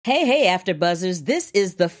Hey, After Buzzers. This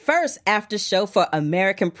is the first after show for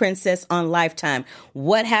American Princess on Lifetime.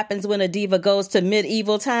 What happens when a diva goes to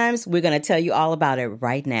medieval times? We're going to tell you all about it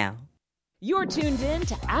right now. You're tuned in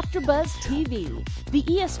to AfterBuzz TV, the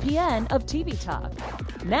ESPN of TV talk.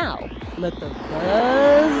 Now, let the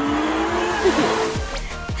buzz begin.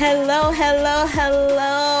 Hello,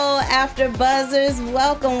 After Buzzers.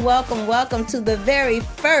 Welcome to the very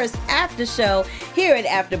first after show here at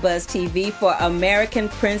AfterBuzz TV for American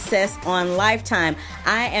Princess on Lifetime.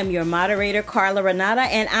 I am your moderator, Carla Renata,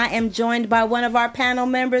 and I am joined by one of our panel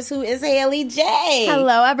members who is Haley J.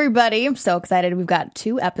 Hello, everybody. I'm so excited. We've got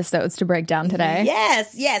 2 episodes to break down today.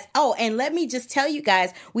 Yes. Oh, and let me just tell you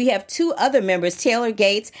guys, we have 2 other members, Taylor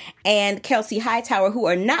Gates and Kelsey Hightower, who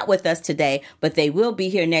are not with us today, but they will be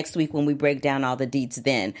here next week when we break down all the deets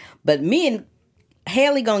then. But me and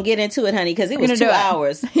Haley gonna get into it, honey, because it was 2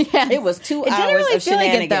 hours. Yes. It was 2 hours didn't really of feel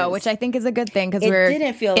shenanigans. like it, though, which I think is a good thing because we're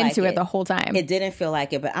into it the whole time. It didn't feel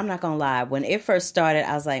like it, but I'm not gonna lie. When it first started,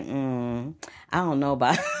 I was like, I don't know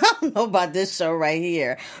about this show right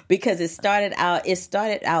here, because it started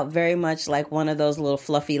out very much like one of those little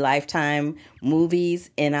fluffy Lifetime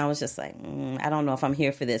movies, and I was just like, I don't know if I'm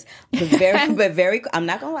here for this. But I'm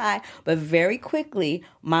not gonna lie, but very quickly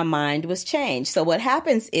my mind was changed. So what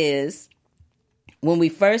happens is, when we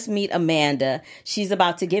first meet Amanda, she's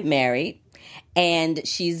about to get married, and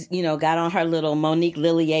she's, got on her little Monique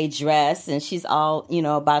Lillier dress, and she's all,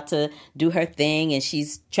 about to do her thing, and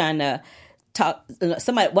she's trying to talk.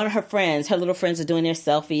 One of her little friends are doing their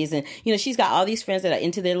selfies, and, she's got all these friends that are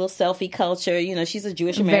into their little selfie culture. She's a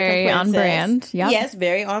Jewish American princess. On brand. Yep. Yes,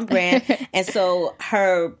 very on brand. And so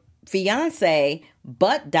her fiance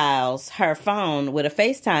butt dials her phone with a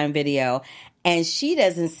FaceTime video, and she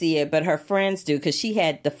doesn't see it, but her friends do, because she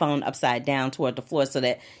had the phone upside down toward the floor so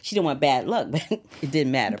that she didn't want bad luck, but it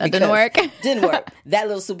didn't matter. That didn't work. Didn't work. That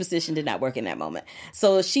little superstition did not work in that moment.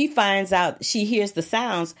 So she finds out, she hears the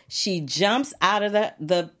sounds, she jumps out of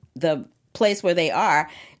the place where they are,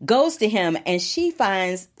 goes to him, and she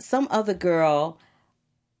finds some other girl,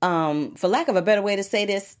 for lack of a better way to say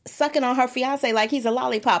this, sucking on her fiance like he's a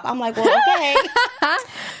lollipop. I'm like, well, okay.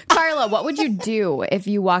 Carla, what would you do if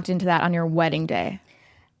you walked into that on your wedding day?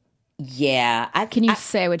 Yeah. Can you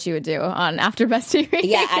say what you would do on AfterBuzz TV?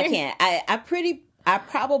 Yeah, I can. I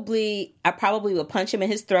probably would punch him in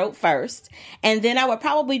his throat first. And then I would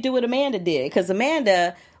probably do what Amanda did. Because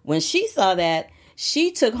Amanda, when she saw that,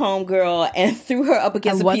 she took homegirl and threw her up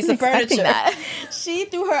against a piece of furniture. She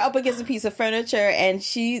threw her up against a piece of furniture, and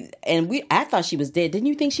I thought she was dead. Didn't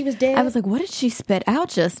you think she was dead? I was like, what did she spit out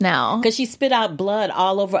just now? Because she spit out blood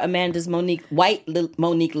all over Amanda's Monique Lillier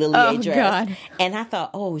dress. God. And I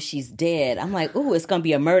thought, oh, she's dead. I'm like, ooh, it's going to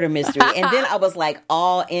be a murder mystery. And then I was like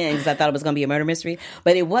all in, because I thought it was going to be a murder mystery.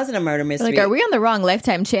 But it wasn't a murder mystery. Like, are we on the wrong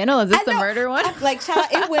Lifetime channel? Is this the murder one?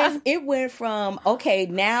 Child, it went from, okay,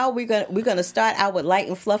 now we're gonna start out with light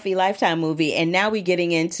and fluffy Lifetime movie, and now we're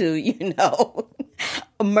getting into,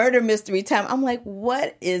 a murder mystery time. I'm like,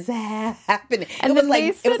 what is happening? And it was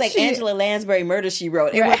like Angela Lansbury Murder, She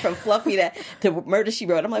Wrote. It went from fluffy to Murder, She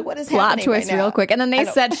Wrote. I'm like, what is happening? Plot twist right now? real quick. And then they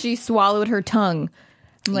said she swallowed her tongue.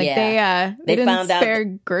 I'm like, they didn't found spare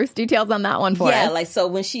gross details on that one for us. Yeah, like, so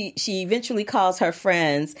when she eventually calls her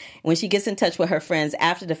friends, when she gets in touch with her friends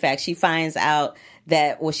after the fact, she finds out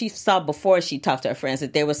that, well, she saw before she talked to her friends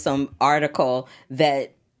that there was some article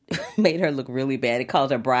that made her look really bad. It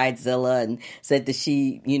called her Bridezilla and said that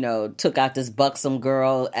she, took out this buxom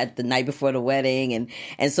girl at the night before the wedding.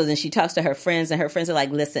 And so then she talks to her friends, and her friends are like,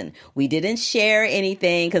 listen, we didn't share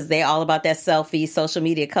anything, because they're all about that selfie, social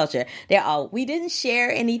media culture. We didn't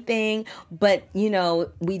share anything, but,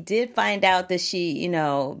 we did find out that she,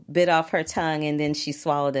 bit off her tongue and then she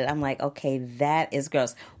swallowed it. I'm like, okay, that is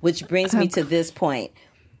gross. Which brings me to this point.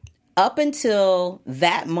 Up until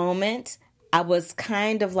that moment, I was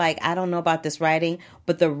kind of like, I don't know about this writing,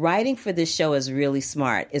 but the writing for this show is really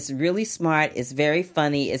smart. It's really smart. It's very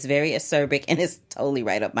funny. It's very acerbic, and it's totally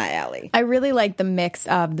right up my alley. I really like the mix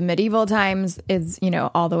of the medieval times is,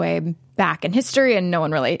 all the way back in history, and no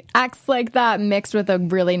one really acts like that, mixed with a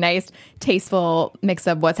really nice, tasteful mix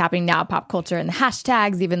of what's happening now, pop culture, and the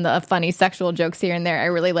hashtags, even the funny sexual jokes here and there. I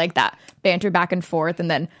really like that banter back and forth,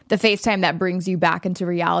 and then the FaceTime that brings you back into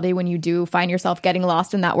reality when you do find yourself getting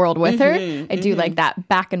lost in that world with her. I do like that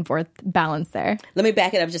back and forth balance there. Let me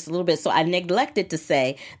back it up just a little bit. So I neglected to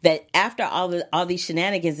say that after all these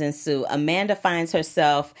shenanigans ensue, Amanda finds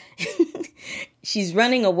herself she's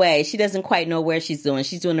running away. She doesn't quite know where she's doing.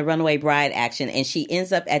 She's doing the runaway bride action, and she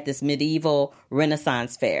ends up at this medieval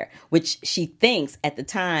Renaissance fair, which she thinks at the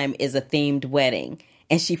time is a themed wedding.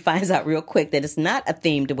 And she finds out real quick that it's not a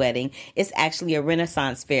themed wedding. It's actually a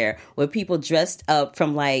Renaissance fair where people dressed up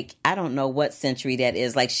from like, I don't know what century that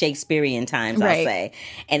is, like Shakespearean times, Right. I'll say.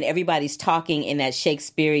 And everybody's talking in that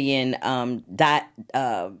Shakespearean, not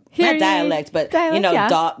dialect, but,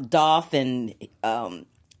 doff and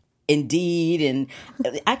indeed. And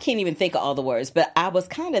I can't even think of all the words, but I was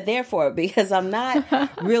kind of there for it because I'm not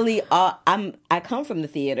really, I come from the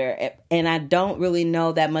theater and I don't really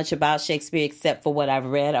know that much about Shakespeare except for what I've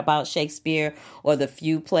read about Shakespeare or the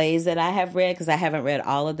few plays that I have read, because I haven't read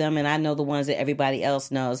all of them. And I know the ones that everybody else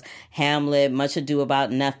knows: Hamlet, Much Ado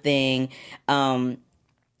About Nothing,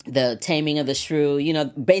 The Taming of the Shrew,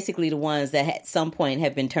 basically the ones that at some point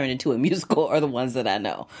have been turned into a musical are the ones that I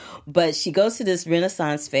know. But she goes to this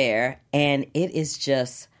Renaissance fair and it is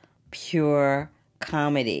just pure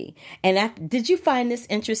comedy. And did you find this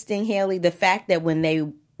interesting, Haley? The fact that when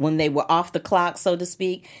they were off the clock, so to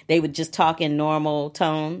speak, they would just talk in normal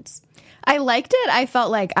tones. I liked it. I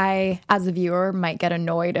felt like I, as a viewer, might get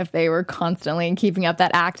annoyed if they were constantly keeping up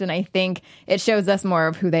that act. And I think it shows us more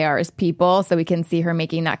of who they are as people. So we can see her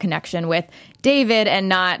making that connection with David and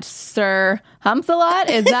not Sir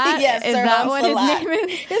Humsalot. Is that, yes, is Sir that Humsalot. what his name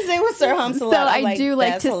is? His name was Sir Humsalot. So I do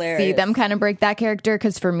like to hilarious. see them kind of break that character,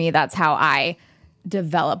 because for me, that's how I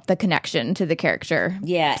develop the connection to the character.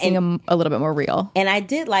 Yeah. Seeing them a little bit more real. And I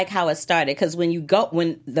did like how it started, because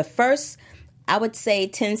when the first, I would say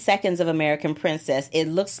 10 seconds of American Princess, it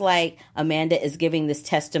looks like Amanda is giving this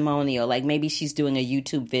testimonial, like maybe she's doing a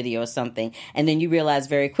YouTube video or something. And then you realize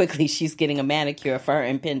very quickly she's getting a manicure for her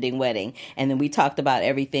impending wedding. And then we talked about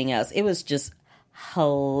everything else. It was just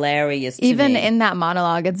hilarious to Even me. in that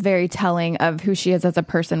monologue, it's very telling of who she is as a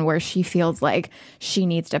person, where she feels like she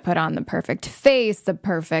needs to put on the perfect face, the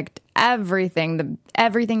perfect everything.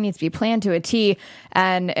 Everything needs to be planned to a T,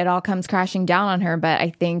 and it all comes crashing down on her. But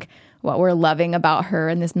I think what we're loving about her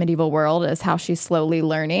in this medieval world is how she's slowly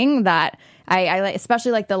learning that. I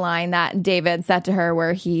especially like the line that David said to her,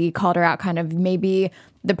 where he called her out, kind of maybe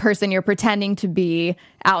the person you're pretending to be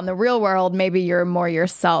out in the real world, maybe you're more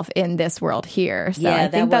yourself in this world here. So I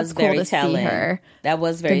think that's cool to see her. That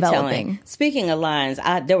was very telling. Speaking of lines,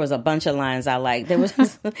 there was a bunch of lines I liked. There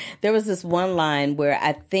was there was this one line where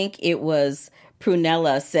I think it was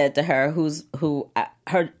Prunella said to her,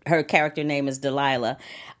 her character name is Delilah,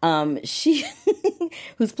 she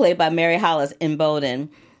who's played by Mary Hollis in Bowden.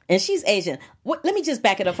 And she's Asian. Let me just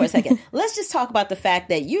back it up for a second. Let's just talk about the fact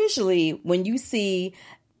that usually when you see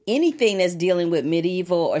anything that's dealing with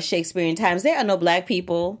medieval or Shakespearean times, there are no Black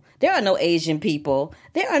people. There are no Asian people.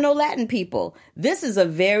 There are no Latin people. This is a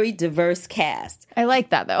very diverse cast. I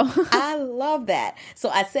like that, though. I love that. So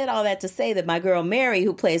I said all that to say that my girl Mary,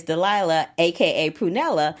 who plays Delilah, a.k.a.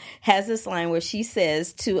 Prunella, has this line where she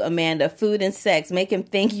says to Amanda, "Food and sex, make him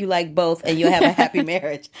think you like both and you'll have a happy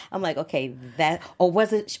marriage." I'm like, okay,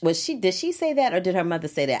 did she say that or did her mother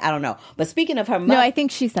say that? I don't know. But speaking of her mother. No, I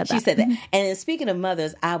think she said that. She said that. And then speaking of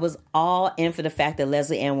mothers, I was all in for the fact that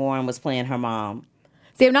Leslie Ann Warren was playing her mom.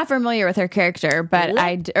 See, I'm not familiar with her character, but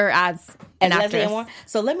as an actress. Leslie Ann Warren.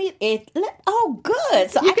 So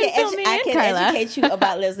good. So You I can fill me in, Carla. educate you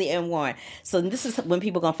about Leslie Ann Warren. So this is when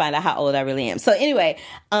people are going to find out how old I really am. So anyway,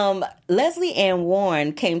 Leslie Ann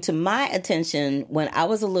Warren came to my attention when I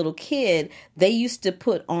was a little kid. They used to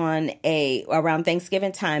put on around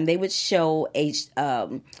Thanksgiving time, they would show a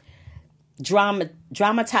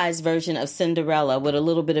dramatized version of Cinderella with a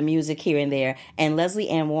little bit of music here and there. And Leslie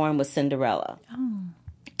Ann Warren was Cinderella. Oh.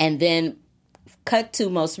 And then cut to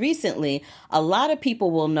most recently, a lot of people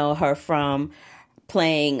will know her from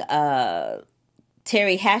playing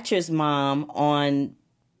Terry Hatcher's mom on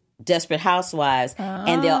Desperate Housewives. Oh.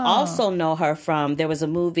 And they'll also know her from, there was a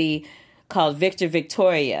movie called Victor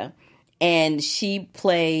Victoria. And she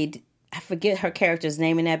played, I forget her character's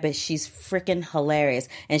name in that, but she's freaking hilarious.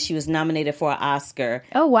 And she was nominated for an Oscar.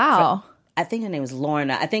 Oh, wow. I think her name was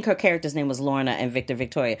Lorna. I think her character's name was Lorna in Victor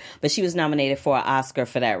Victoria. But she was nominated for an Oscar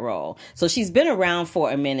for that role. So she's been around for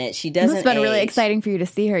a minute. She doesn't It's been age. really exciting for you to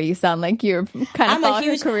see her. You sound like you're kind of following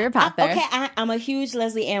her career path there. Okay, I'm a huge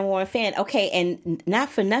Leslie Ann Warren fan. Okay, and not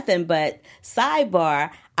for nothing, but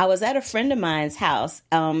sidebar, I was at a friend of mine's house.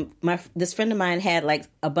 This friend of mine had like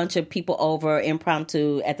a bunch of people over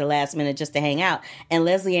impromptu at the last minute just to hang out. And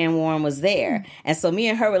Leslie Ann Warren was there. And so me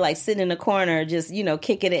and her were like sitting in the corner just,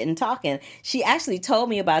 kicking it and talking. She actually told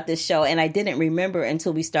me about this show and I didn't remember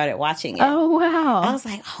until we started watching it. Oh, wow. I was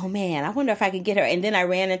like, oh man, I wonder if I could get her. And then I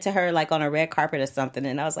ran into her like on a red carpet or something.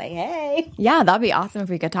 And I was like, hey. Yeah, that'd be awesome if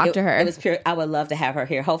we could talk to her. It was pure. I would love to have her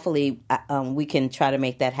here. Hopefully we can try to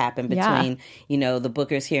make that happen between, the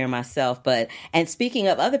bookers here and myself. And speaking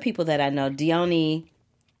of other people that I know, Dione,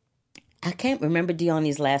 I can't remember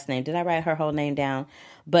Dione's last name. Did I write her whole name down?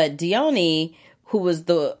 But Dione, who was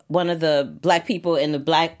one of the black people in the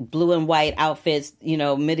black, blue and white outfits,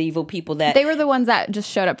 medieval people that... They were the ones that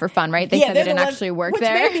just showed up for fun, right? They said they didn't actually work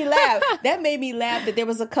there. Which made me laugh. That made me laugh that there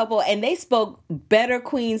was a couple, and they spoke better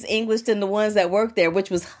Queen's English than the ones that worked there, which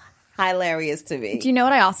was hilarious to me. Do you know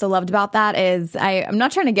what I also loved about that is I'm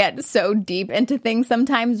not trying to get so deep into things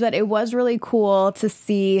sometimes, but it was really cool to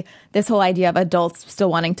see this whole idea of adults still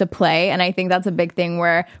wanting to play. And I think that's a big thing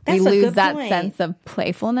where we lose that sense of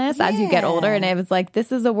playfulness as you get older. And it was like,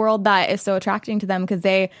 this is a world that is so attracting to them because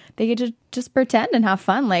they get to just pretend and have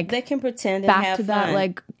fun. Like they can pretend and back have to fun. That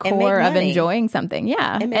like core of enjoying something.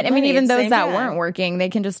 Yeah. And I mean, even those that weren't working, they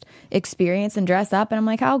can just experience and dress up. And I'm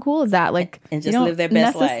like, how cool is that? Like, and just live their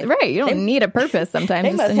best life. Right. You don't need a purpose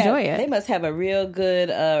sometimes. Just enjoy it. They must have a real good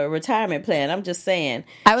retirement plan. I'm just saying.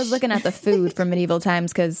 I was looking at the food from medieval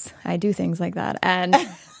times because I do things like that. And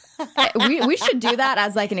we should do that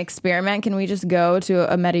as like an experiment. Can we just go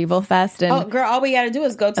to a medieval fest? And girl, all we got to do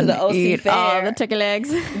is go to the OC Fair. All the turkey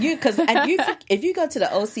legs. Because if you go to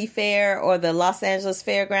the OC Fair or the Los Angeles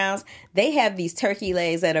Fairgrounds, they have these turkey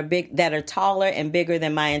legs that are big, that are taller and bigger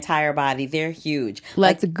than my entire body. They're huge.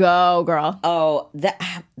 Let's go, girl. Oh,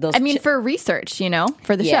 those. I mean, for research,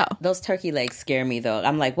 for the show. Those turkey legs scare me though.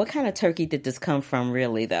 I'm like, what kind of turkey did this come from,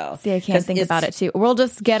 really? Though. See, I can't think about it too. We'll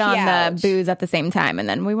just get on the booze at the same time, and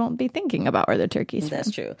then we won't be thinking about where the turkey's from.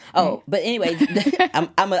 That's true. Oh, but anyway,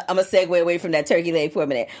 I'm a segue away from that turkey leg for a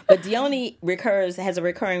minute. But Dione has a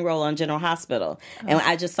recurring role on General Hospital, and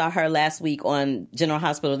I just saw her last week on General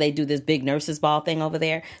Hospital. They do this big nurses ball thing over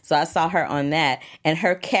there, so I saw her on that, and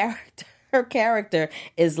her character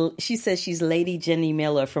is, she says she's Lady Jenny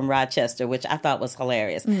Miller from Rochester, which I thought was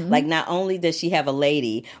hilarious. Mm-hmm. Like, not only does she have a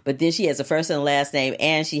lady, but then she has a first and last name,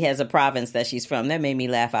 and she has a province that she's from. That made me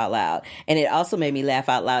laugh out loud. And it also made me laugh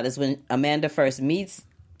out loud is when Amanda first meets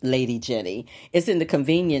Lady Jenny. It's in the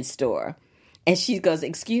convenience store. And she goes,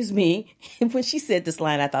 excuse me. When she said this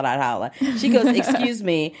line, I thought I'd holler. She goes, excuse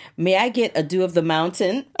me, may I get a dew of the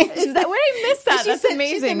mountain? Is that, where did I miss that? That's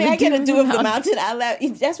amazing. She said, may I get a dew of the mountain? I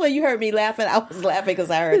laughed. That's why you heard me laughing. I was laughing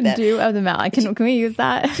because I heard that. Dew of the mountain. Can we use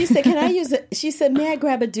that? She said, can I use it? She said, may I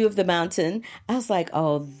grab a dew of the mountain? I was like,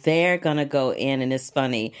 oh, they're going to go in, and it's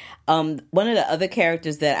funny. One of the other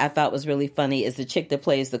characters that I thought was really funny is the chick that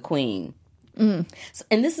plays the queen. Mm. So,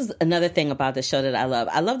 and this is another thing about the show that I love.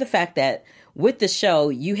 I love the fact that with the show,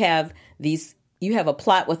 you have a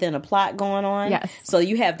plot within a plot going on. Yes. So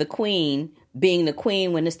you have the queen being the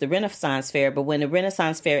queen when it's the Renaissance Fair, but when the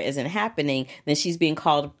Renaissance Fair isn't happening, then she's being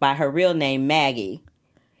called by her real name, Maggie.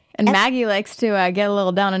 And Maggie likes to get a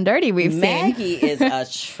little down and dirty, we've seen. Maggie is a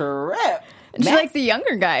trip. She likes the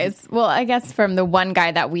younger guys. Well, I guess from the one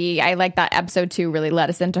guy that I like that episode 2 really let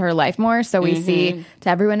us into her life more. So we see to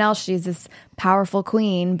everyone else, she's this powerful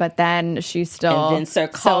queen, but then she's still Sir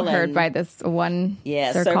Colin, so hurt by this one.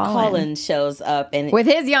 Yeah, Sir Colin shows up and with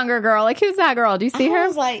his younger girl. Like, who's that girl? Do you see her? I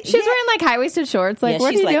was like, she's wearing like high-waisted shorts. Like,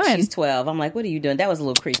 what are you doing? She's 12. I'm like, what are you doing? That was a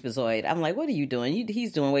little creepazoid. I'm like, what are you doing?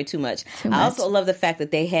 He's doing way too much. I also love the fact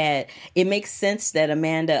that it makes sense that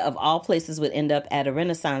Amanda, of all places, would end up at a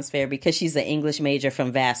Renaissance Fair because she's an English major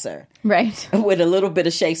from Vassar. Right. With a little bit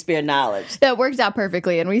of Shakespeare knowledge. That works out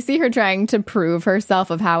perfectly. And we see her trying to prove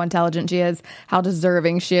herself of how intelligent she is, how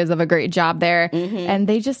deserving she is of a great job there. Mm-hmm. And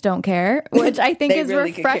they just don't care, which I think is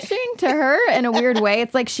really refreshing to her in a weird way.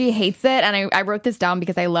 It's like she hates it. And I wrote this down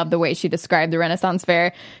because I love the way she described the Renaissance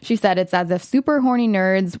Fair. She said it's as if super horny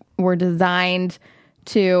nerds were designed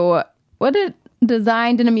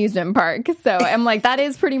in amusement park. So I'm like, that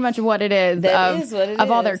is pretty much what it is. Of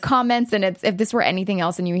all their comments. And if this were anything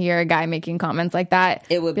else and you hear a guy making comments like that,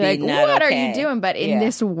 it would be like, not what okay. are you doing? But in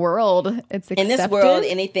this world, it's accepted. In this world,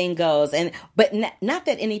 anything goes. But not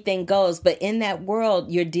that anything goes, but in that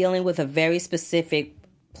world, you're dealing with a very specific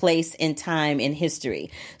place in time in history.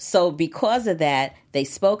 So because of that, they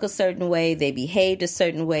spoke a certain way, they behaved a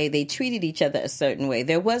certain way, they treated each other a certain way.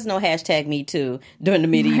 There was no #MeToo during the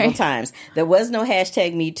medieval times. There was no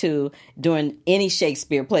 #MeToo during any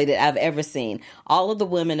Shakespeare play that I've ever seen. All of the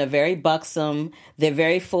women are very buxom, they're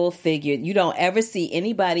very full-figured. You don't ever see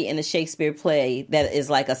anybody in a Shakespeare play that is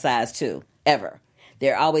like a size 2, ever.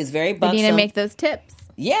 They're always very buxom. They need to make those tips.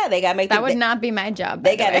 Yeah, they got to make that. Would not be my job.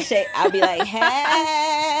 They got to shake. I'll be like, hey.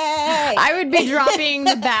 I would be dropping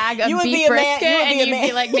the bag of beef brisket and you'd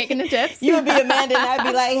be like making the tips. You would be Amanda and I'd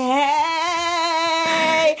be like,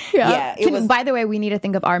 hey. Yeah. By the way, we need to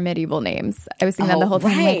think of our medieval names. I was thinking that the whole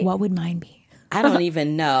time. Like, what would mine be? I don't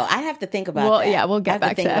even know. I have to think about that. Yeah, we'll get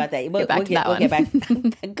back to that. We'll get back.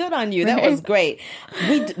 Good on you. That was great.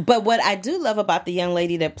 But what I do love about the young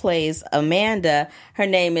lady that plays Amanda, her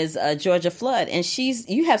name is Georgia Flood, and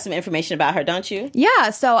you have some information about her, don't you? Yeah,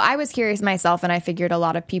 so I was curious myself, and I figured a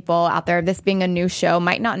lot of people out there, this being a new show,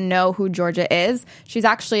 might not know who Georgia is. She's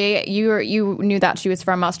actually, you knew that she was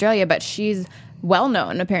from Australia, but she's well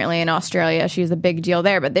known apparently in Australia. She's a big deal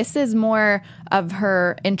there, but this is more of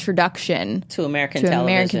her introduction to American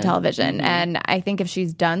television. Mm-hmm. And I think if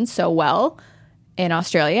she's done so well in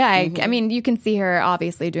Australia, I mean, you can see her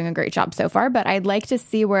obviously doing a great job so far, but I'd like to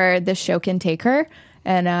see where this show can take her.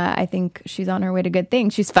 And I think she's on her way to good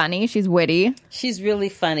things. She's funny. She's witty. She's really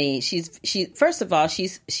funny. First of all,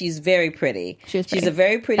 she's very pretty. She's a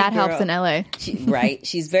very pretty that girl. helps in LA. Right.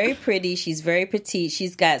 She's very pretty. She's very petite.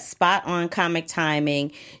 She's got spot on comic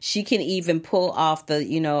timing. She can even pull off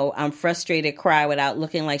the, I'm frustrated cry without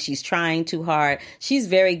looking like she's trying too hard. She's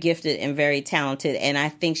very gifted and very talented. And I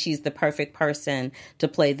think she's the perfect person to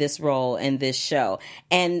play this role in this show.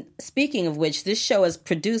 And speaking of which, this show is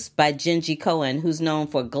produced by Jenji Cohen, who's known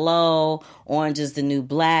for Glow, Orange is the New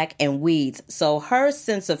Black, and Weeds. So her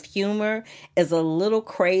sense of humor is a little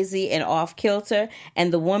crazy and off kilter.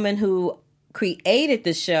 And the woman who created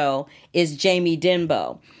the show is Jamie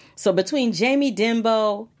Denbo. So between Jamie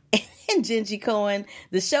Denbo and Jenji Cohen,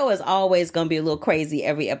 the show is always going to be a little crazy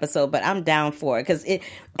every episode, but I'm down for it because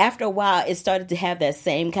after a while, it started to have that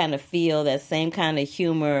same kind of feel, that same kind of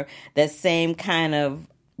humor, that same kind of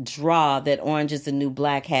draw that Orange is the New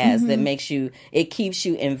Black has, that keeps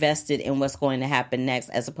you invested in what's going to happen next,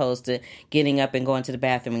 as opposed to getting up and going to the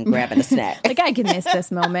bathroom and grabbing a snack. Like, I can miss this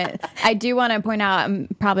moment. I do want to point out,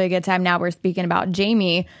 probably a good time now, we're speaking about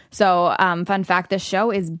Jamie. So, fun fact, this show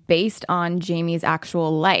is based on Jamie's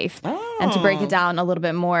actual life. And to break it down a little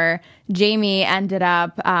bit more, Jamie ended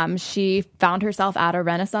up, she found herself at a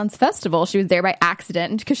Renaissance festival. She was there by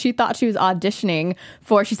accident because she thought she was auditioning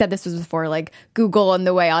for, she said this was before like Google and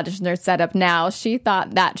the way auditions are set up now. She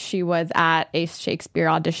thought that she was at a Shakespeare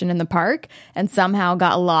audition in the park and somehow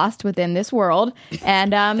got lost within this world.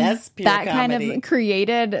 And That's pure that comedy. kind of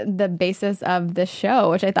created the basis of this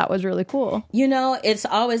show, which I thought was really cool. It's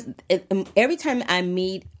always, every time I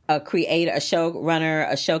meet a creator, a showrunner,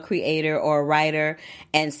 a show creator, or a writer,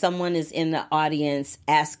 and someone is in the audience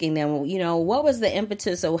asking them, what was the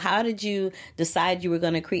impetus, or how did you decide you were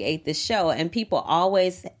going to create this show? And people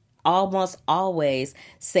almost always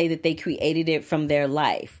say that they created it from their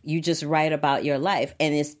life. You just write about your life.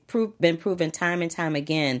 And it's been proven time and time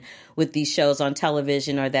again with these shows on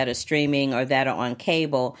television or that are streaming or that are on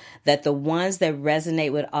cable, that the ones that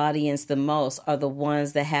resonate with audience the most are the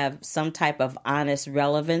ones that have some type of honest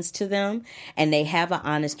relevance to them. And they have an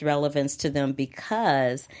honest relevance to them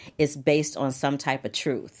because it's based on some type of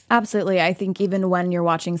truth. Absolutely. I think even when you're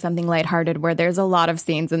watching something lighthearted where there's a lot of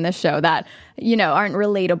scenes in this show that, aren't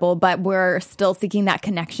relatable, but we're still seeking that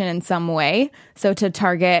connection in some way. So to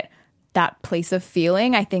target that place of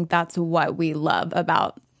feeling, I think that's what we love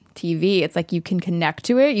about TV. It's like you can connect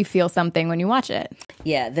to it. You feel something when you watch it.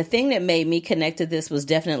 Yeah, the thing that made me connect to this was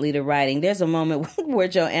definitely the writing. There's a moment where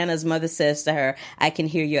Joanna's mother says to her, "I can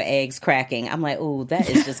hear your eggs cracking." I'm like, "Ooh, that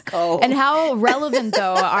is just cold." And how relevant,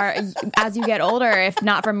 though, are as you get older, if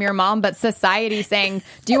not from your mom, but society saying,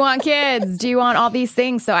 "Do you want kids? Do you want all these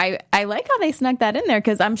things?" So I like how they snuck that in there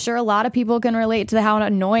because I'm sure a lot of people can relate to how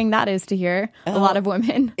annoying that is to hear. A lot of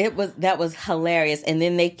women. That was hilarious. And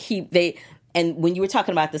then and when you were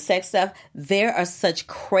talking about the sex stuff, there are such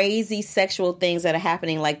crazy sexual things that are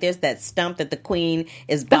happening. Like there's that stump that the queen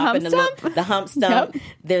is bopping the hump stump. Yep.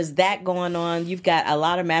 There's that going on. You've got a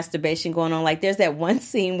lot of masturbation going on. Like there's that one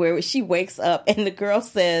scene where she wakes up and the girl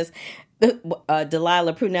says,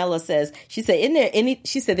 Delilah Prunella says, she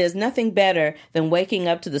said, "There's nothing better than waking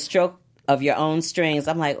up to the stroke of your own strings."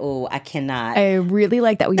 I'm like, oh, I cannot. I really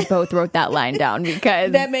like that we both wrote that line down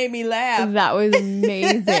because that made me laugh. That was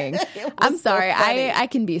amazing. I'm sorry. So I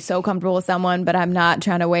can be so comfortable with someone, but I'm not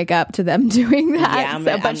trying to wake up to them doing that.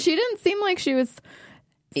 Yeah, but she didn't seem like she was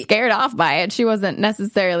scared off by it. She wasn't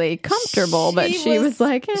necessarily comfortable, but she was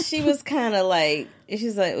like... She was kind of like...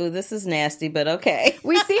 She's like, oh, this is nasty, but okay.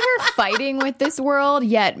 We see her fighting with this world,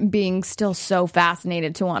 yet being still so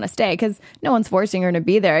fascinated to want to stay because no one's forcing her to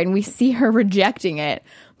be there. And we see her rejecting it,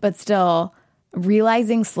 but still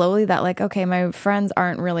realizing slowly that, like, okay, my friends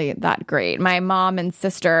aren't really that great. My mom and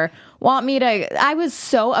sister want me to... I was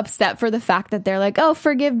so upset for the fact that they're like, oh,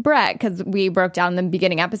 forgive Brett, because we broke down in the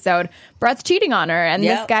beginning episode, Brett's cheating on her. And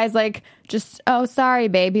this guy's like, just, oh, sorry,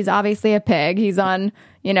 babe. He's obviously a pig. He's on...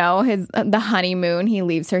 the honeymoon. He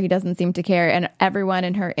leaves her. He doesn't seem to care. And everyone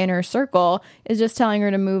in her inner circle is just telling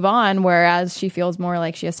her to move on, whereas she feels more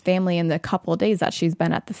like she has family in the couple of days that she's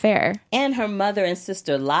been at the fair. And her mother and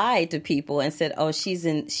sister lied to people and said, oh, she's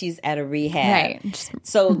at a rehab. Right.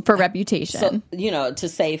 So for reputation. So, to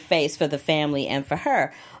save face for the family and for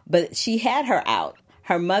her. But she had her out.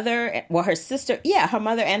 Her mother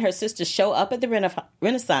and her sister show up at the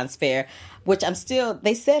Renaissance Fair, which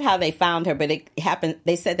they said how they found her, but it happened,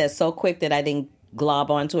 they said that so quick that I didn't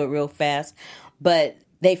glob onto it real fast. But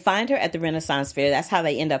they find her at the Renaissance Fair. That's how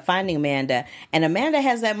they end up finding Amanda. And Amanda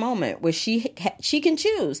has that moment where she can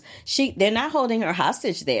choose. They're not holding her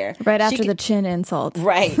hostage there. Right after the chin insult.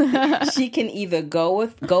 Right. She can either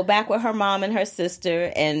go back with her mom and her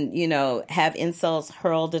sister and, have insults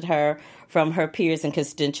hurled at her from her peers and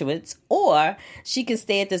constituents, or she can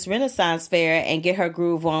stay at this Renaissance Fair and get her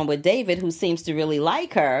groove on with David, who seems to really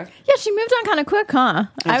like her. Yeah, she moved on kind of quick, huh?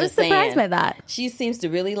 I was surprised by that. She seems to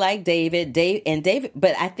really like David,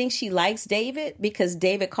 but I think she likes David because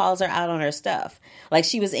David calls her out on her stuff. Like,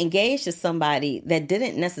 she was engaged to somebody that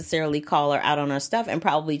didn't necessarily call her out on her stuff and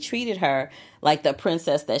probably treated her like the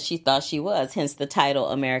princess that she thought she was, hence the title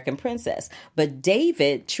American Princess. But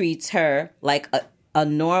David treats her like a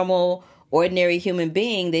normal, ordinary human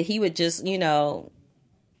being that he would just,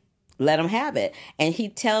 let him have it. And he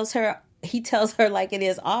tells her like it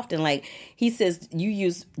is often. Like, he says, you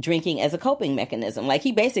use drinking as a coping mechanism. Like,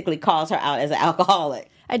 he basically calls her out as an alcoholic.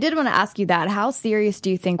 I did want to ask you that. How serious do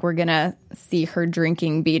you think we're going to see her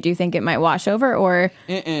drinking be? Do you think it might wash over, or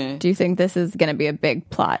do you think this is going to be a big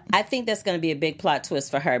plot? I think that's going to be a big plot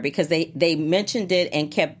twist for her because they mentioned it and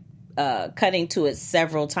kept cutting to it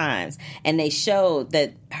several times. And they showed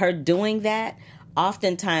that her doing that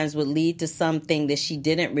oftentimes would lead to something that she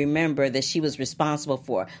didn't remember that she was responsible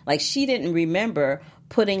for. Like, she didn't remember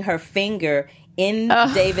putting her finger in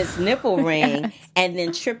David's nipple ring and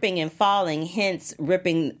then tripping and falling, hence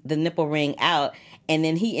ripping the nipple ring out. And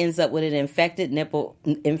then he ends up with an infected nipple.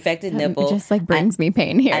 It just brings me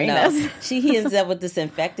pain hearing this. He ends up with this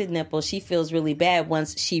infected nipple. She feels really bad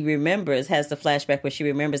once she has the flashback where she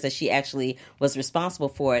remembers that she actually was responsible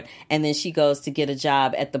for it. And then she goes to get a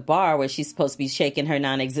job at the bar where she's supposed to be shaking her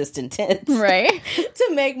non-existent tits. Right.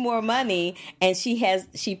 to make more money. And she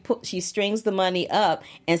strings the money up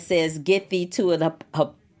and says, get thee to an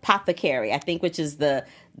apothecary, I think, which is the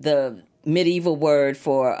medieval word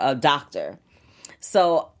for a doctor.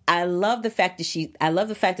 So I love the fact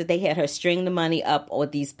that they had her string the money up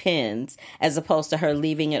with these pins as opposed to her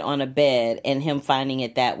leaving it on a bed and him finding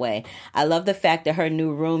it that way. I love the fact that her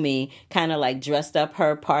new roomie kind of dressed up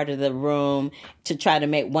her part of the room to try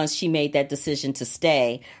to once she made that decision to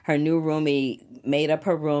stay, her new roomie made up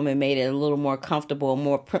her room and made it a little more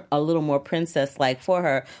comfortable, a little more princess-like for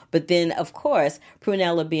her. But then, of course,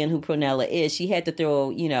 Prunella being who Prunella is, she had to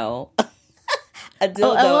throw, a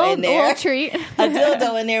dildo in there. A treat. A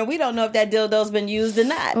dildo in there. We don't know if that dildo's been used or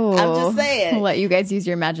not. Ooh, I'm just saying. I'll let you guys use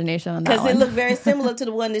your imagination on that one. Because it looked very similar to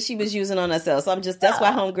the one that she was using on herself. So that's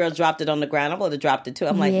why homegirl dropped it on the ground. I would have dropped it too.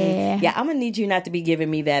 I'm like, I'm going to need you not to be giving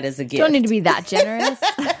me that as a gift. Don't need to be that generous.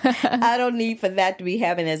 I don't need for that to be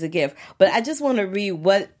having as a gift. But I just want to read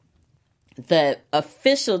what the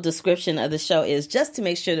official description of the show is, just to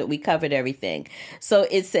make sure that we covered everything. So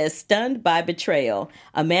it says, stunned by betrayal,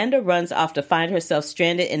 Amanda runs off to find herself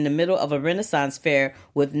stranded in the middle of a Renaissance fair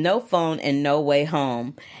with no phone and no way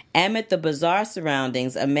home. Amid the bizarre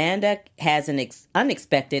surroundings, Amanda has an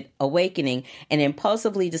unexpected awakening and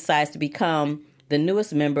impulsively decides to become the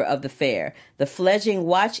newest member of the fair. The fledgling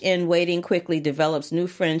watch-in waiting quickly develops new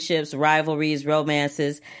friendships, rivalries,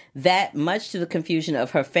 romances, that much to the confusion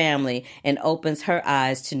of her family, and opens her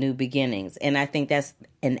eyes to new beginnings. And I think that's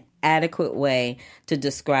an adequate way to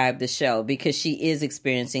describe the show, because she is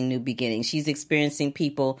experiencing new beginnings. She's experiencing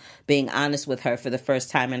people being honest with her for the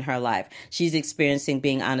first time in her life. She's experiencing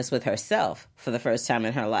being honest with herself for the first time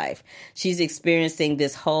in her life. She's experiencing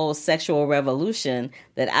this whole sexual revolution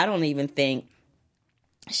that I don't even think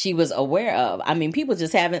she was aware of. I mean, people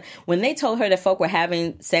just haven't, when they told her that folk were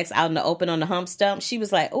having sex out in the open on the hump stump, she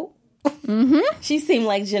was like, oh, she seemed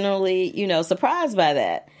like generally, surprised by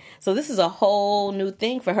that. So this is a whole new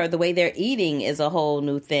thing for her. The way they're eating is a whole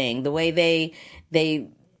new thing. The way they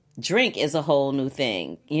drink is a whole new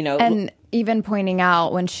thing, And even pointing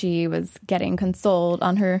out when she was getting consoled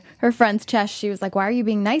on her friend's chest, she was like, why are you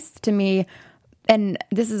being nice to me? And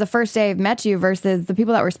this is the first day I've met you versus the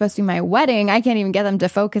people that were supposed to be my wedding. I can't even get them to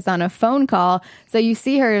focus on a phone call. So you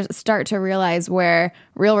see her start to realize where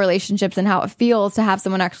real relationships and how it feels to have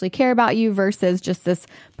someone actually care about you versus just this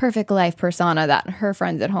perfect life persona that her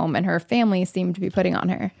friends at home and her family seem to be putting on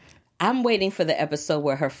her. I'm waiting for the episode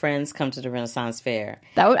where her friends come to the Renaissance Fair.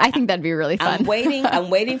 I think that'd be really fun. I'm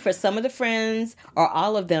waiting for some of the friends or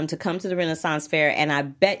all of them to come to the Renaissance Fair, and I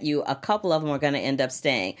bet you a couple of them are going to end up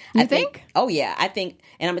staying. You think? Oh yeah, I think,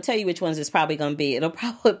 and I'm going to tell you which ones it's probably going to be. It'll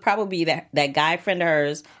probably be that guy friend of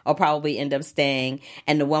hers will probably end up staying,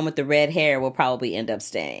 and the one with the red hair will probably end up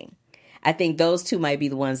staying. I think those two might be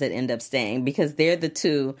the ones that end up staying because they're the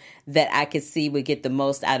two that I could see would get the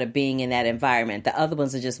most out of being in that environment. The other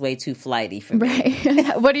ones are just way too flighty for me.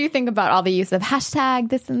 Right. What do you think about all the use of hashtag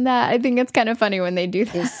this and that? I think it's kind of funny when they do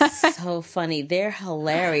that. It's so funny. They're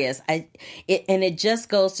hilarious. And it just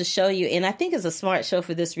goes to show you, and I think it's a smart show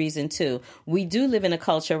for this reason too. We do live in a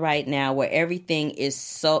culture right now where everything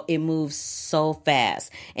it moves so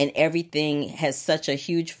fast, and everything has such a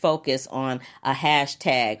huge focus on a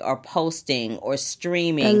hashtag or posting or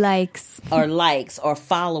streaming. Or likes or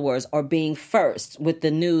followers or being first with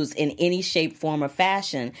the news in any shape, form, or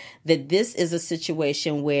fashion, that this is a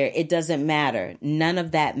situation where it doesn't matter. None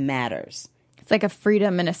of that matters. It's like a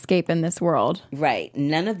freedom and escape in this world. Right.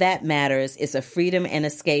 None of that matters. It's a freedom and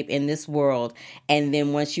escape in this world. And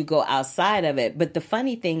then once you go outside of it, but the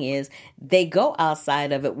funny thing is they go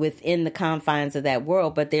outside of it within the confines of that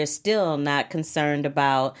world, but they're still not concerned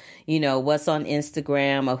about, what's on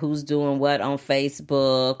Instagram or who's doing what on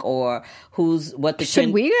Facebook or what the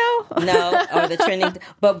Should we go? No, or the trending,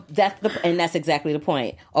 but that's exactly the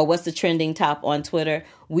point. Or what's the trending top on Twitter?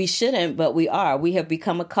 We shouldn't, but we are. We have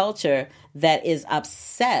become a culture that is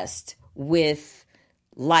obsessed with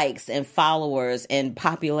likes and followers and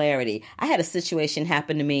popularity. I had a situation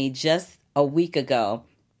happen to me just a week ago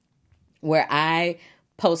where I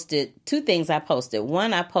posted two things.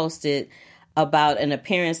 One, I posted about an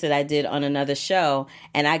appearance that I did on another show,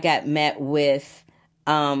 and I got met with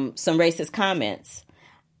some racist comments.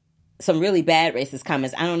 Some really bad racist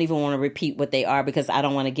comments. I don't even want to repeat what they are because I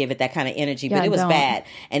don't want to give it that kind of energy, but it was bad.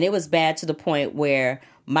 And it was bad to the point where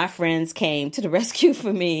my friends came to the rescue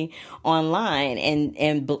for me online,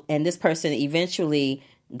 and this person eventually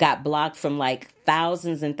got blocked from like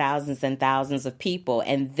thousands and thousands and thousands of people.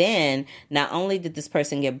 And then not only did this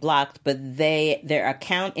person get blocked, but their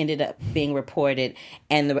account ended up being reported,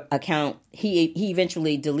 and the account, he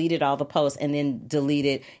eventually deleted all the posts and then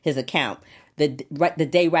deleted his account. The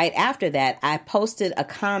day right after that, I posted a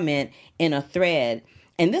comment in a thread,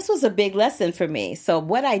 and this was a big lesson for me. So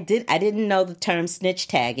what I didn't know the term snitch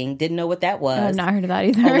tagging, didn't know what that was. I've not heard of that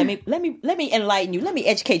either. Oh, let me enlighten you. Let me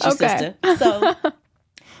educate you, sister. So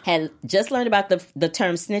had just learned about the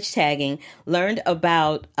term snitch tagging, learned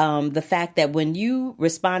about the fact that when you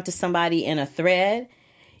respond to somebody in a thread,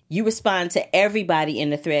 you respond to everybody in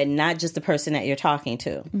the thread, not just the person that you're talking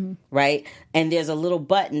to, right? And there's a little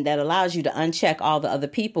button that allows you to uncheck all the other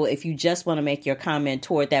people if you just want to make your comment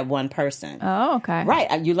toward that one person. Oh, okay.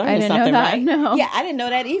 Right. You learned something, right? No. Yeah, I didn't know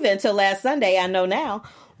that either until last Sunday. I know now.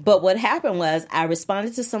 But what happened was I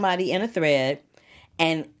responded to somebody in a thread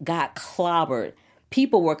and got clobbered.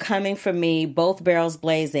 People were coming for me, both barrels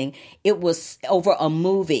blazing. It was over a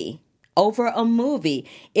movie.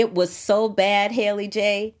 It was so bad, Haley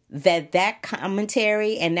J, that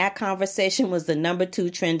commentary and that conversation was the number 2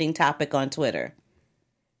 trending topic on Twitter.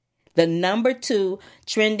 The number 2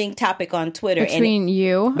 trending topic on Twitter. Between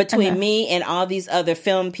me and all these other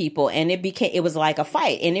film people. And it was like a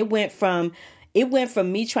fight. And it went from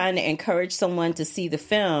me trying to encourage someone to see the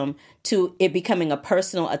film to it becoming a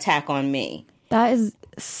personal attack on me. That is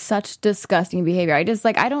such disgusting behavior. I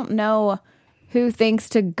don't know who thinks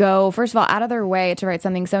to go, first of all, out of their way to write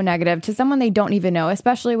something so negative to someone they don't even know,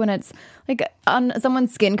 especially when it's like on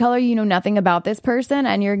someone's skin color, you know nothing about this person,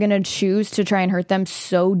 and you're going to choose to try and hurt them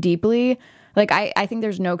so deeply. Like, I think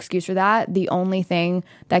there's no excuse for that. The only thing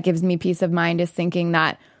that gives me peace of mind is thinking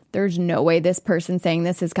that there's no way this person saying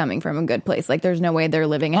this is coming from a good place. Like, there's no way they're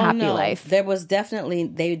living a happy life. They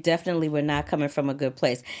definitely were not coming from a good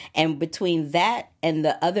place. And between that and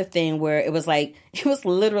the other thing where it was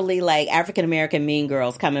literally like African-American mean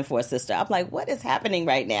girls coming for a sister. I'm like, what is happening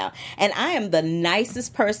right now? And I am the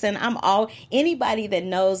nicest person. Anybody that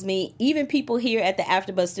knows me, even people here at the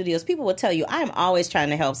AfterBuzz Studios, people will tell you I'm always trying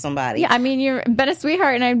to help somebody. Yeah, I mean, you've been a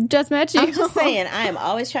sweetheart and I just met you. I'm just saying, I am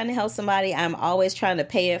always trying to help somebody. I'm always trying to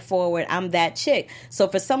pay it forward. I'm that chick. So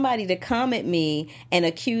for somebody to come at me and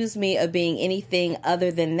accuse me of being anything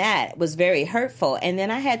other than that was very hurtful. And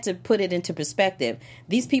then I had to put it into perspective.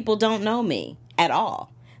 These people don't know me at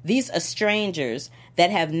all. These are strangers that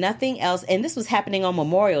have nothing else. And this was happening on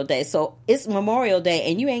Memorial Day. So it's Memorial Day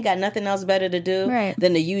and you ain't got nothing else better to do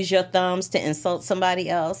than to use your thumbs to insult somebody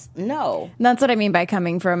else. No. That's what I mean by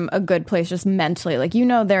coming from a good place, just mentally. Like,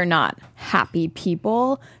 they're not happy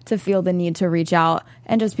people to feel the need to reach out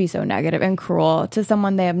and just be so negative and cruel to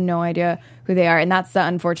someone they have no idea who they are. And that's the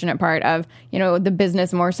unfortunate part of, the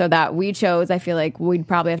business more so that we chose. I feel like we'd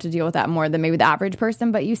probably have to deal with that more than maybe the average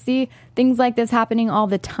person. But you see things like this happening all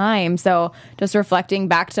the time. So just reflecting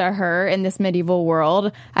back to her in this medieval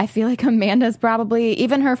world, I feel like Amanda's probably,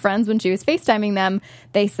 even her friends, when she was FaceTiming them,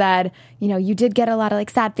 they said, you did get a lot of like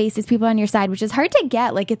sad faces, people on your side, which is hard to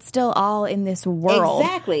get. Like, it's still all in this world.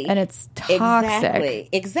 Exactly. And it's toxic.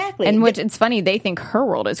 Exactly. And which it's funny, they think her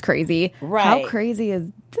world is crazy. Right. How crazy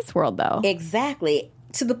is this world, though? Exactly.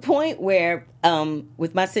 To the point where,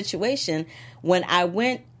 with my situation, when I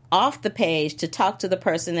went off the page to talk to the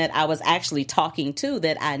person that I was actually talking to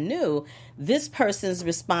that I knew, this person's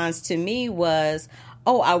response to me was,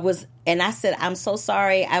 and I said, I'm so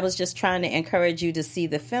sorry. I was just trying to encourage you to see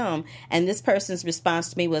the film. And this person's response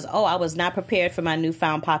to me was, I was not prepared for my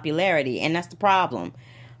newfound popularity. And that's the problem.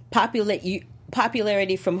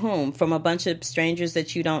 Popularity from whom? From a bunch of strangers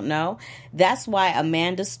that you don't know? That's why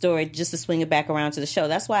Amanda's story, just to swing it back around to the show,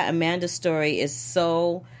 that's why Amanda's story is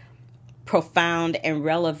so profound and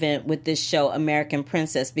relevant with this show, American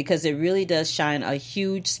Princess, because it really does shine a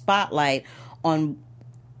huge spotlight on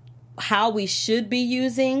how we should be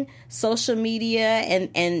using social media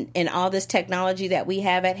and all this technology that we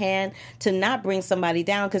have at hand to not bring somebody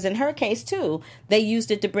down. Because in her case, too, they used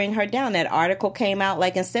it to bring her down. That article came out,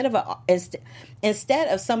 like, instead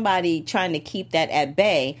of somebody trying to keep that at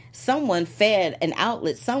bay, someone fed an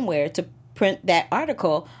outlet somewhere to print that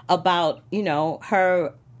article about,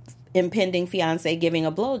 her impending fiance giving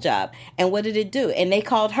a blowjob. And what did it do? And they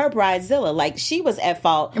called her Bridezilla. Like, she was at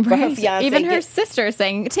fault for her fiance. Even her sister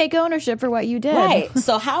saying, take ownership for what you did. Right.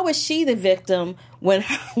 So how was she the victim when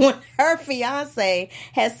her fiance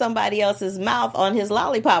has somebody else's mouth on his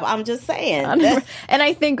lollipop? I'm just saying. And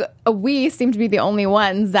I think we seem to be the only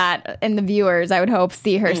ones that, and the viewers, I would hope,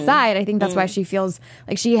 see her side. I think that's why she feels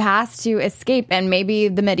like she has to escape. And maybe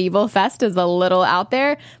the medieval fest is a little out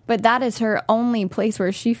there, but that is her only place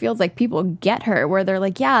where she feels like people get her, where they're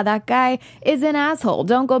like, yeah, that guy is an asshole.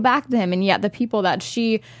 Don't go back to him. And yet the people that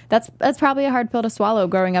that's probably a hard pill to swallow,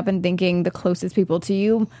 growing up and thinking the closest people to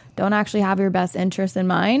you don't actually have your best interest in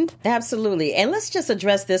mind. Absolutely. And let's just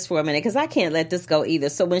address this for a minute, because I can't let this go either.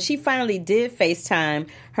 So when she finally did FaceTime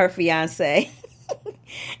her fiance,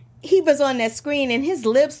 he was on that screen and his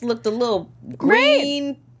lips looked a little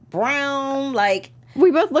green, brown, like...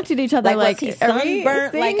 We both looked at each other like was he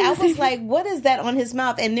sunburnt? Like, I was like, what is that on his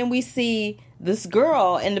mouth? And then we see this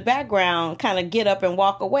girl in the background kind of get up and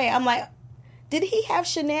walk away. I'm like, did he have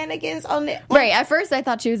shenanigans on it? Right. At first, I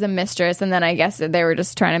thought she was a mistress, and then I guess they were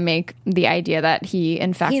just trying to make the idea that he,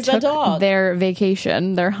 in fact, took their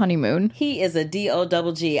vacation, their honeymoon. He is a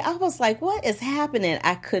D-O-double-G. I was like, what is happening?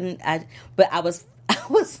 But I was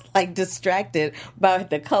like distracted by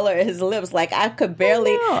the color of his lips. Like, I could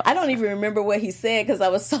barely, I don't even remember what he said because I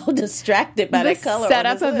was so distracted by that color. The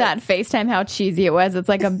setup of that FaceTime, how cheesy it was. It's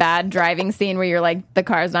like a bad driving scene where you're like, the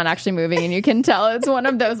car's not actually moving and you can tell it's one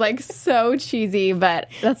of those, like, so cheesy, but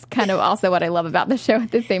that's kind of also what I love about the show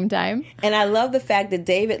at the same time. And I love the fact that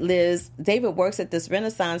David works at this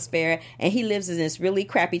Renaissance fair and he lives in this really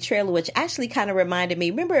crappy trailer, which actually kind of reminded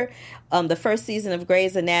me, remember the first season of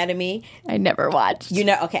Grey's Anatomy? I never watched.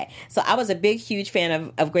 Okay. So I was a big, huge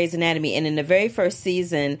fan of Grey's Anatomy. And in the very first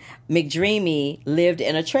season, McDreamy lived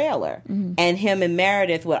in a trailer. Mm-hmm. And him and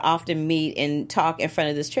Meredith would often meet and talk in front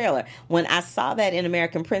of this trailer. When I saw that in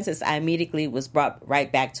American Princess, I immediately was brought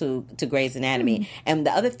right back to Grey's Anatomy. Mm-hmm. And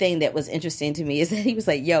the other thing that was interesting to me is that he was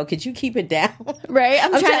like, yo, could you keep it down? Right?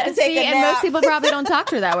 I'm trying to take a nap. And most people probably don't talk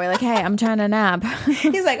to her that way. Like, hey, I'm trying to nap.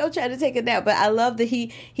 He's like, I'm trying to take a nap. But I love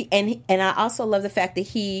that and I also love the fact that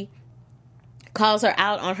he calls her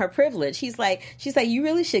out on her privilege. She's like, you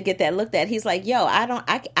really should get that looked at. He's like, yo, I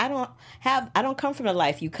don't come from the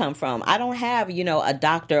life you come from. I don't have, a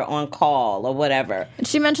doctor on call or whatever.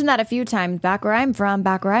 She mentioned that a few times, back where I'm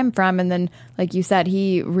from. And then, like you said,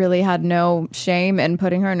 he really had no shame in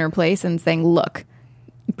putting her in her place and saying, look,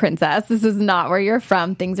 princess, this is not where you're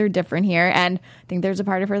from. Things are different here. And I think there's a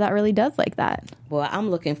part of her that really does like that. Well, I'm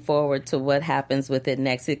looking forward to what happens with it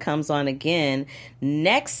next. It comes on again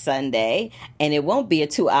next Sunday, and it won't be a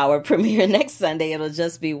 2-hour premiere next Sunday. It'll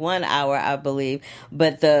just be 1 hour, I believe.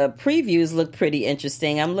 But the previews look pretty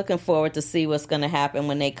interesting. I'm looking forward to see what's going to happen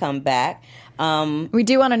when they come back. We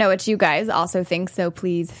do want to know what you guys also think, so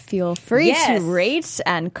please feel free to rate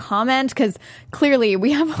and comment, because clearly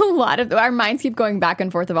we have a lot of our minds keep going back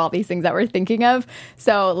and forth of all these things that we're thinking of.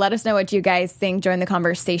 So let us know what you guys think. Join the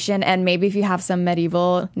conversation, and maybe if you have some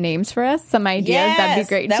medieval names for us, some ideas, that'd be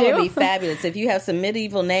great too. That would be fabulous. If you have some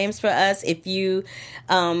medieval names for us, if you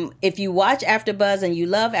watch AfterBuzz and you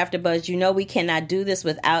love AfterBuzz, you know we cannot do this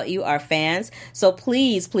without you, our fans. So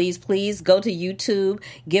please, please, please go to YouTube,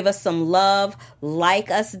 give us some love,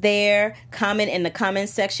 like us there, comment in the comment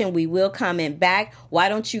section. We will comment back. Why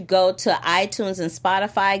don't you go to iTunes and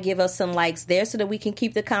Spotify, give us some likes there so that we can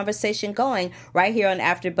keep the conversation going right here on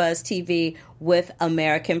AfterBuzz TV with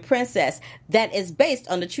American Princess. That is based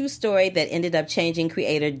on the true story that ended up changing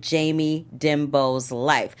creator Jamie Dimbo's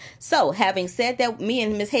life. So, having said that, me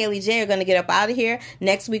and Miss Haley J are going to get up out of here.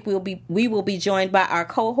 Next week we will be joined by our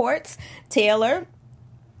cohorts, Taylor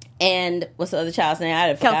and what's the other child's name?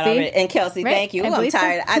 I forgot already. And Kelsey, right. Thank you. Ooh, I'm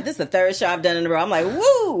tired. This is the third show I've done in a row. I'm like,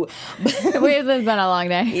 woo! It's been a long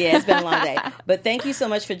day. Yeah, it's been a long day. But thank you so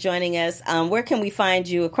much for joining us. Where can we find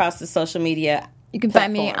you across the social media? You can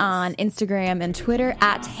find me on Instagram and Twitter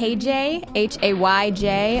at HeyJ,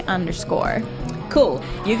 HAYJ_. Cool.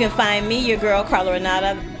 You can find me, your girl, Carla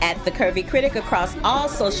Renata, at The Curvy Critic across all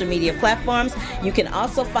social media platforms. You can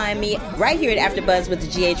also find me right here at AfterBuzz with the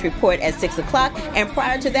GH Report at 6 o'clock. And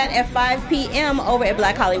prior to that, at 5 p.m. over at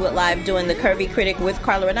Black Hollywood Live doing The Curvy Critic with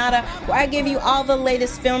Carla Renata, where I give you all the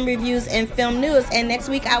latest film reviews and film news. And next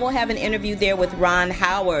week, I will have an interview there with Ron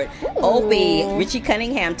Howard, Opie, Richie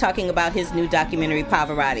Cunningham, talking about his new documentary,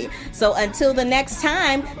 Pavarotti. So until the next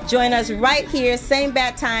time, join us right here, same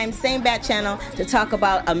bat time, same bat channel, to talk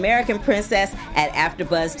about American Princess at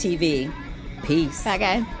AfterBuzz TV. Peace. Bye,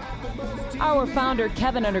 guys. Our founder,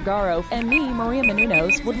 Kevin Undergaro, and me, Maria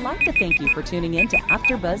Menounos, would like to thank you for tuning in to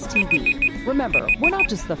AfterBuzz TV. Remember, we're not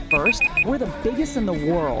just the first, we're the biggest in the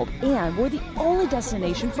world, and we're the only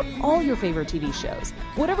destination for all your favorite TV shows.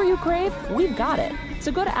 Whatever you crave, we've got it.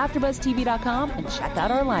 So go to AfterBuzzTV.com and check out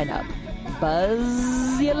our lineup.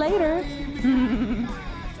 Buzz you later.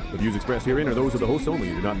 The views expressed herein are those of the hosts only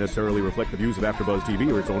and do not necessarily reflect the views of AfterBuzz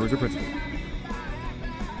TV or its owners or principals.